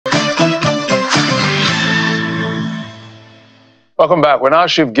Welcome back. We're now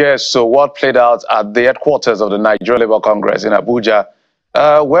shift gears to what played out at the headquarters of the Nigerian Labour Congress in Abuja,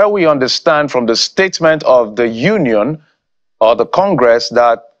 where we understand from the statement of the union or the Congress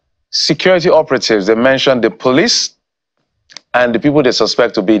that security operatives, they mentioned the police and the people they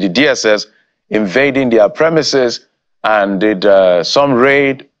suspect to be the DSS invading their premises and did some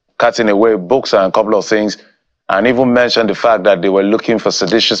raid, cutting away books and a couple of things, and even mentioned the fact that they were looking for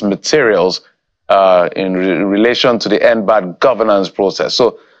seditious materials in relation to the end bad governance process.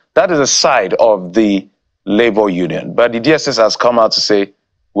 So that is a side of the labor union. But the DSS has come out to say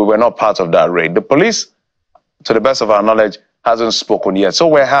we were not part of that raid. The police, to the best of our knowledge, hasn't spoken yet. So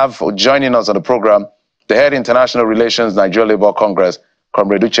we have joining us on the program, the head international relations, Nigeria Labour Congress,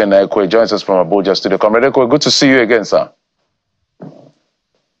 Comrade Uche Ekwe, joins us from Abuja studio. Comrade Ekwe, good to see you again, sir.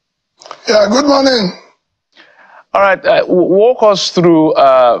 Yeah, good morning. All right, walk us through,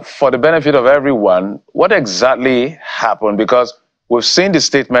 for the benefit of everyone, what exactly happened, because we've seen the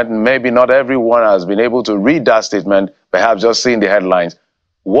statement, maybe not everyone has been able to read that statement, perhaps just seeing the headlines.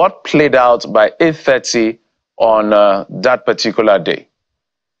 What played out by 8:30 on that particular day?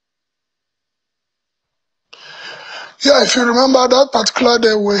 Yeah, if you remember that particular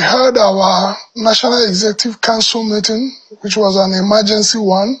day, we had our National Executive Council meeting, which was an emergency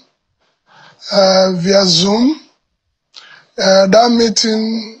one, via Zoom. That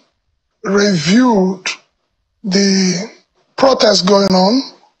meeting reviewed the protests going on,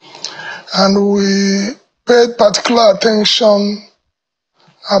 and we paid particular attention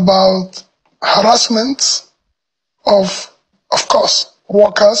about harassment of course,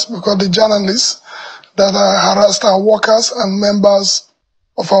 workers, because the journalists that harassed our workers and members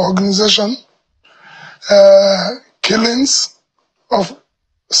of our organization, killings of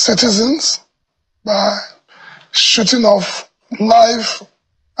citizens by shooting of live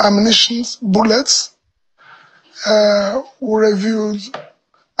ammunition, bullets. We reviewed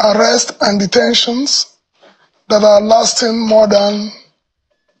arrests and detentions that are lasting more than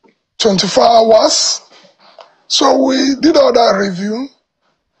 24 hours. So we did all that review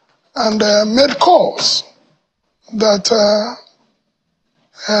and made calls that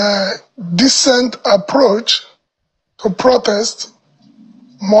decent approach to protest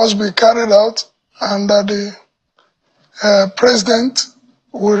must be carried out, and that the President,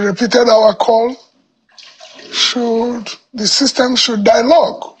 we repeated our call, the system should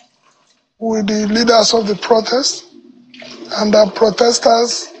dialogue with the leaders of the protest, and that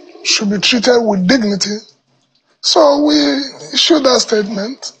protesters should be treated with dignity. So we issued that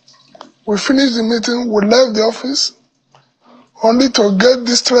statement. We finished the meeting, we left the office, only to get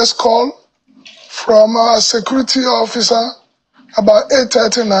distress call from our security officer about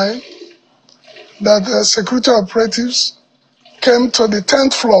 8:39 that the security operatives came to the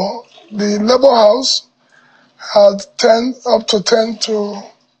 10th floor. The labor house had up to 10 to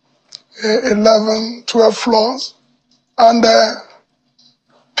 11, 12 floors, and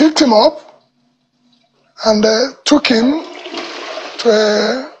picked him up and took him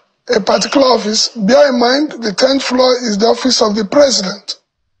to a particular office. Bear in mind, the 10th floor is the office of the president,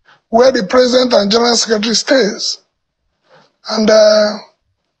 where the president and general secretary stays. And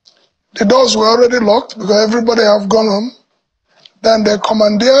the doors were already locked because everybody have gone home. Then they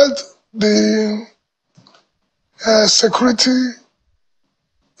commandeered the security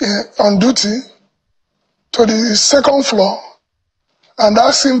on duty to the 2nd floor and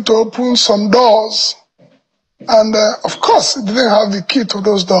asked him to open some doors. And of course, he didn't have the key to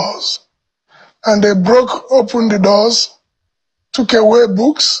those doors. And they broke open the doors, took away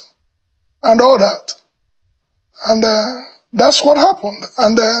books and all that. And that's what happened.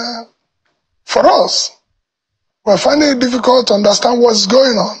 And for us, we're finding it difficult to understand what's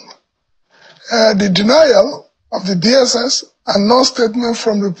going on. The denial of the DSS and non-statement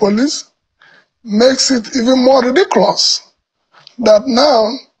from the police makes it even more ridiculous that now,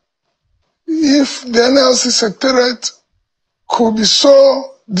 if the NLC secretariat could be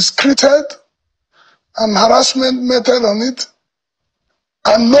so discreted and harassment method on it,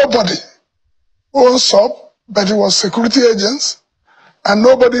 and nobody owns up, but it was security agents, and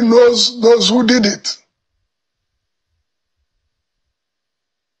nobody knows those who did it.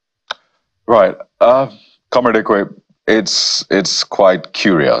 Right. Comrade Ekwe, it's quite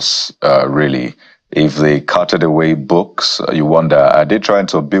curious, really. If they carted away books, you wonder, are they trying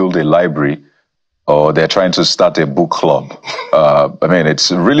to build a library or they're trying to start a book club? I mean,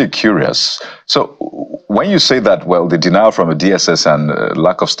 it's really curious. So when you say that, well, the denial from the DSS and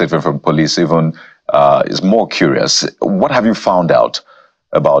lack of statement from police even is more curious, what have you found out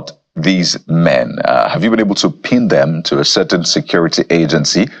about these men? Have you been able to pin them to a certain security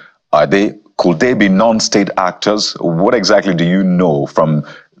agency? Are they Could they be non-state actors? What exactly do you know from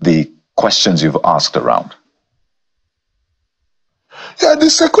the questions you've asked around? Yeah,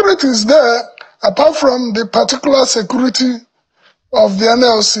 the security is there. Apart from the particular security of the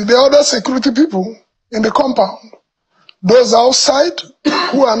NLC, the other security people in the compound, those outside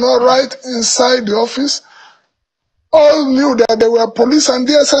who are not right inside the office, all knew that they were police and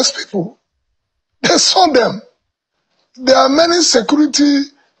DSS people. They saw them. There are many security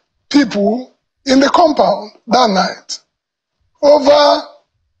people in the compound that night. Over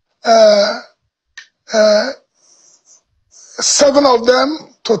 7 of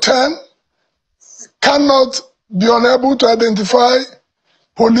them to 10 cannot be unable to identify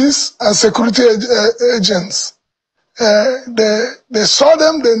police and security agents. They saw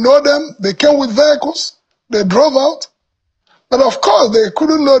them, they know them, they came with vehicles, they drove out. But of course, they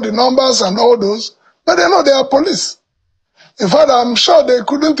couldn't know the numbers and all those, but they know they are police. In fact, I'm sure they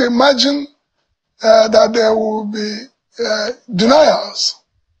couldn't imagine that there will be denials.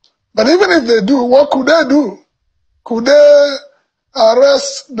 But even if they do, what could they do? Could they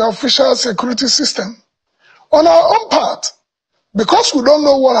arrest the official security system? On our own part, because we don't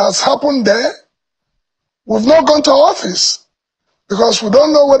know what has happened there, we've not gone to our office. Because we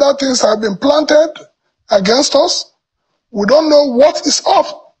don't know whether things have been planted against us. We don't know what is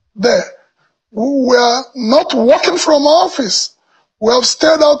up there. We are not working from our office. We have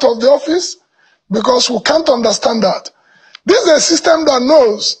stayed out of the office because we can't understand that. This is a system that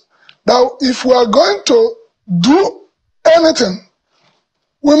knows that if we are going to do anything,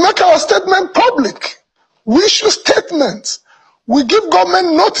 we make our statement public. We issue statements. We give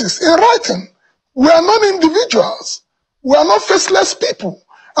government notice in writing. We are not individuals. We are not faceless people.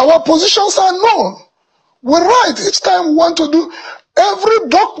 Our positions are known. We write each time we want to do. Every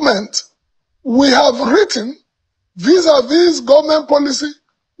document we have written vis-a-vis government policy,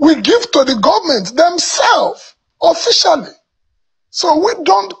 we give to the government themselves officially. So we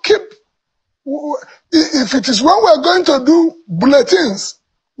don't keep, if it is when we are going to do bulletins,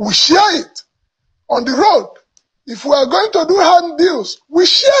 we share it on the road. If we are going to do handbills, we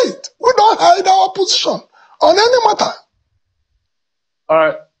share it. We don't hide our position on any matter. All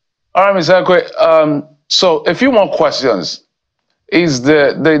right, Mr. Ekwe. So a few more questions. Is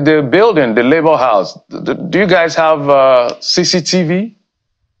the building, the Labour House, do you guys have CCTV?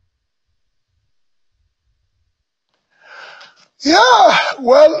 Yeah,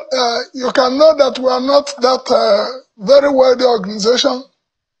 well, you can know that we are not that very wealthy organization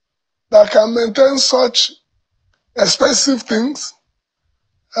that can maintain such expensive things.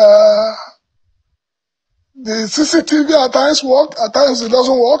 The CCTV at times work, at times it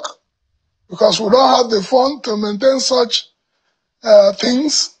doesn't work, because we don't have the fund to maintain such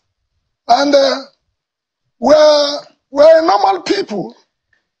things. And we're normal people.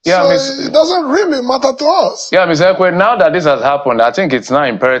 Yeah, so it doesn't really matter to us. Yeah, Mr. Ekwe, now that this has happened, I think it's now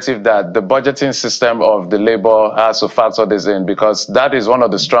imperative that the budgeting system of the Labour has to factor this in, because that is one of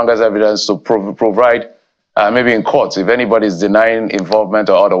the strongest evidence to provide maybe in courts if anybody is denying involvement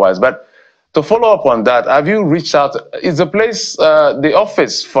or otherwise. But to follow up on that, have you reached out? Is the place, the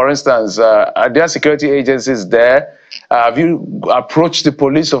office, for instance, are there security agencies there? Have you approached the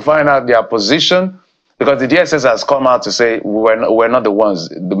police to find out their position? Because the DSS has come out to say we're not the ones.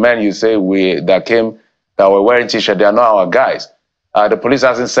 The men you say that came, that were wearing T-shirts, they are not our guys. The police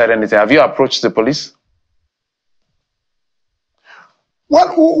hasn't said anything. Have you approached the police?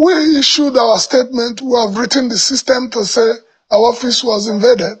 Well, we issued our statement. We have written the system to say our office was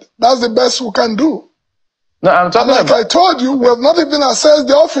invaded. That's the best we can do. No, I'm talking about... I told you, we have not even assessed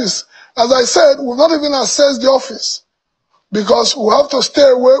the office. As I said, we've not even assessed the office. Because we have to stay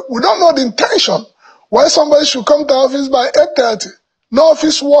away. We don't know the intention. Why somebody should come to office by 8:30. No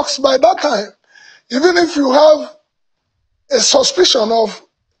office works by that time. Even if you have a suspicion of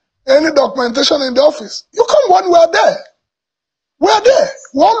any documentation in the office, you come when we are there. We are there.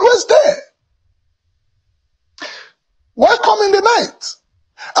 We're always there. Why come in the night?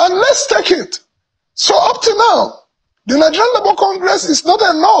 And let's take it. So up to now, the Nigerian Labour Congress is not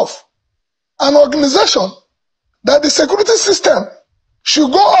enough an organization that the security system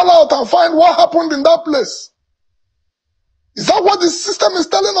should go all out and find what happened in that place. Is that what the system is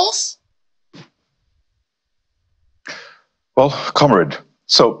telling us? Well, comrade,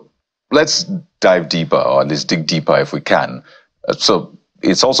 so let's dive deeper, or at least dig deeper if we can. So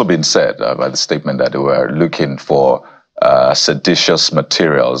it's also been said by the statement that they were looking for seditious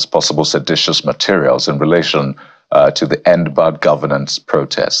materials, possible seditious materials in relation to the End Bad Governance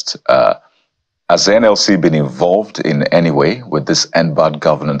protest. Has the NLC been involved in any way with this End Bad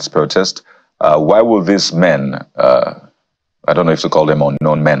Governance protest? Why will these men I don't know if to call them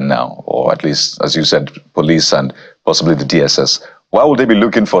unknown men now, or at least, as you said, police and possibly the DSS. Why would they be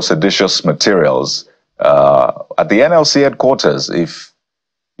looking for seditious materials at the NLC headquarters if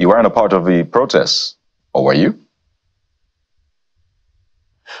you weren't a part of the protests? Or were you?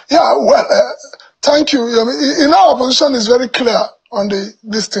 Yeah, well, thank you. I mean, in our position is very clear on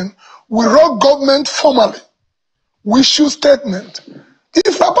this thing. We wrote government formally. We issue statement.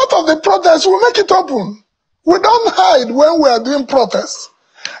 If we're part of the protest, we make it open. We don't hide when we are doing protests.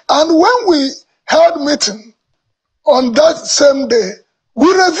 And when we held meeting on that same day, we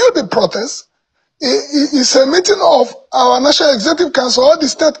reviewed the protest. It's a meeting of our National Executive Council, all the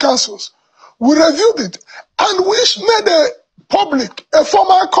state councils. We reviewed it and we made a public, a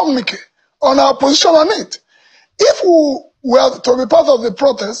formal communique on our position on it. If we were to be part of the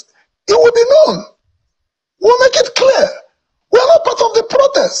protest, it would be known. We'll make it clear. We are not part of the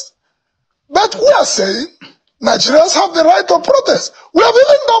protest. But we are saying Nigerians have the right to protest. We have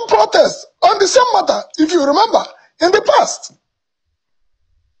even done protests on the same matter, if you remember, in the past.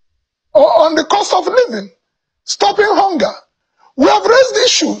 Or on the cost of living, stopping hunger. We have raised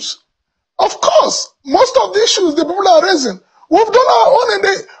issues. Of course, most of the issues the people are raising, we've done our own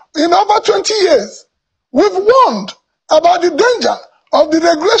in over 20 years. We've warned about the danger of the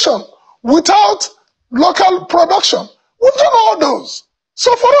regulation without local production. We've done all those.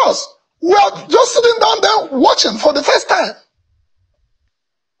 So for us, we are just sitting down there watching for the first time.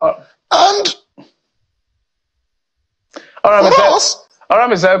 And all right, for us, all right,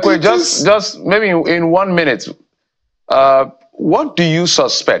 Mr. Ekwe, just maybe in 1 minute, what do you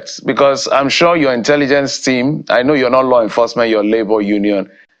suspect? Because I'm sure your intelligence team, I know you're not law enforcement, you're labor union,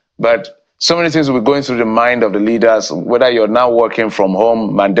 but so many things will be going through the mind of the leaders, whether you're now working from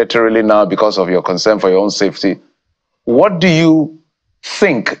home mandatorily now because of your concern for your own safety. What do you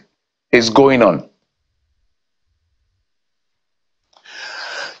think is going on?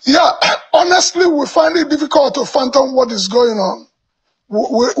 Yeah, honestly, we find it difficult to fathom what is going on.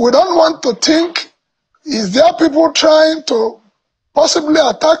 We don't want to think, is there people trying to possibly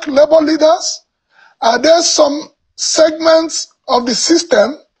attack labor leaders? Are there some segments of the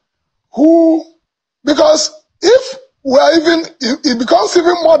system who, because if we are it becomes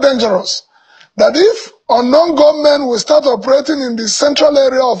even more dangerous that if unknown gunmen will start operating in the central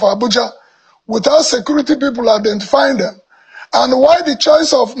area of Abuja without security people identifying them, and why the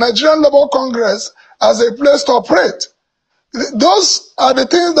choice of Nigerian Labour Congress as a place to operate. Those are the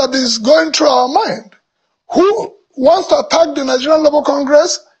things that is going through our mind. Who wants to attack the Nigerian Labour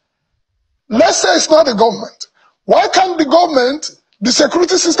Congress? Let's say it's not the government. Why can't the government, the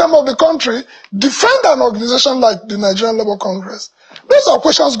security system of the country, defend an organization like the Nigerian Labour Congress? Those are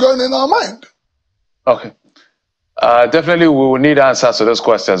questions going in our mind. Okay. Definitely we will need answers to those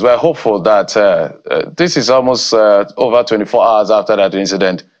questions. We're hopeful that this is almost over 24 hours after that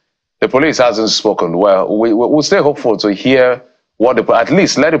incident. The police hasn't spoken. Well, we'll stay hopeful to hear what at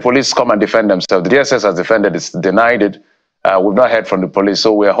least let the police come and defend themselves. The DSS has defended it, denied it. We've not heard from the police.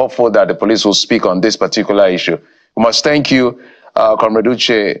 So we're hopeful that the police will speak on this particular issue. We must thank you, Comrade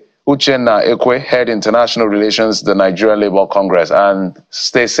Uchenna Ekwe, Head International Relations, the Nigerian Labour Congress, and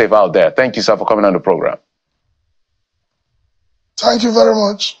stay safe out there. Thank you, sir, for coming on the program. Thank you very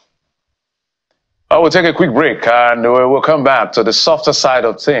much. We'll take a quick break and we'll come back to the softer side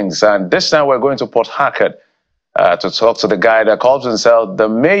of things. And this time we're going to Port Harcourt to talk to the guy that calls himself the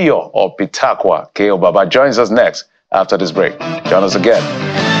mayor of Pitakwa. K.O. Baba joins us next after this break. Join us again.